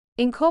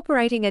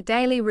Incorporating a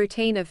daily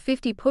routine of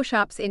 50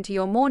 push-ups into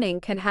your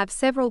morning can have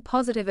several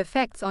positive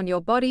effects on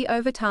your body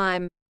over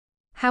time.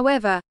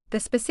 However, the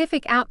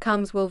specific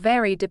outcomes will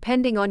vary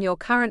depending on your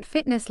current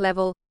fitness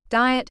level,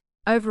 diet,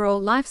 overall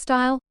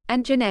lifestyle,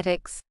 and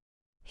genetics.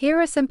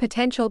 Here are some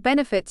potential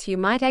benefits you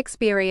might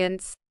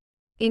experience.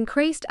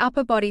 Increased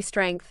upper body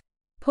strength.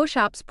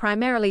 Push-ups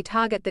primarily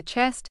target the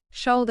chest,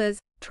 shoulders,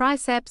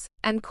 triceps,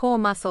 and core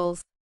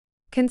muscles.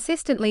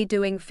 Consistently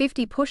doing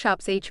 50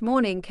 push-ups each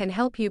morning can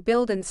help you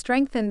build and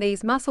strengthen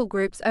these muscle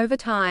groups over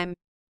time.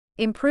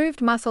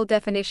 Improved muscle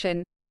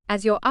definition.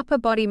 As your upper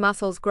body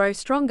muscles grow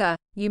stronger,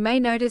 you may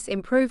notice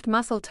improved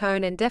muscle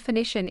tone and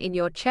definition in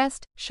your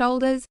chest,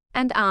 shoulders,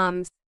 and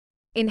arms.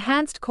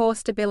 Enhanced core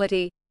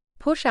stability.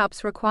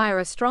 Push-ups require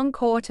a strong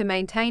core to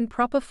maintain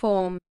proper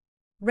form.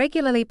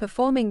 Regularly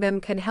performing them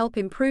can help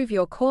improve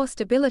your core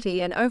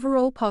stability and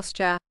overall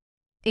posture.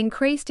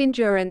 Increased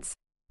endurance.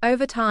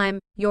 Over time,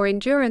 your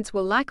endurance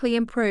will likely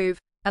improve,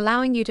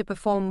 allowing you to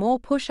perform more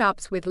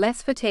push-ups with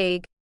less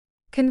fatigue.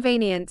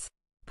 Convenience.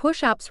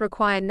 Push-ups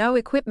require no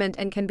equipment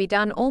and can be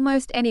done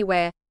almost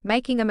anywhere,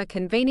 making them a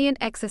convenient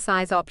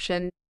exercise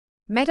option.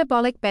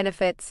 Metabolic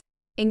benefits.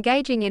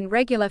 Engaging in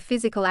regular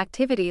physical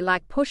activity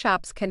like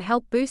push-ups can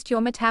help boost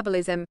your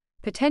metabolism,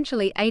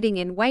 potentially aiding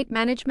in weight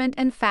management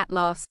and fat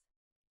loss.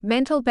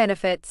 Mental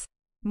benefits.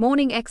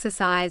 Morning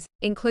exercise,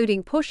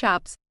 including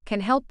push-ups,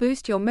 can help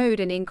boost your mood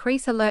and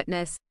increase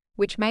alertness,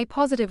 which may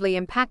positively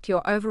impact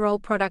your overall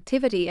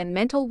productivity and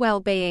mental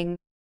well-being.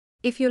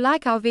 If you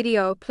like our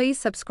video, please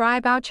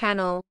subscribe our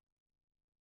channel.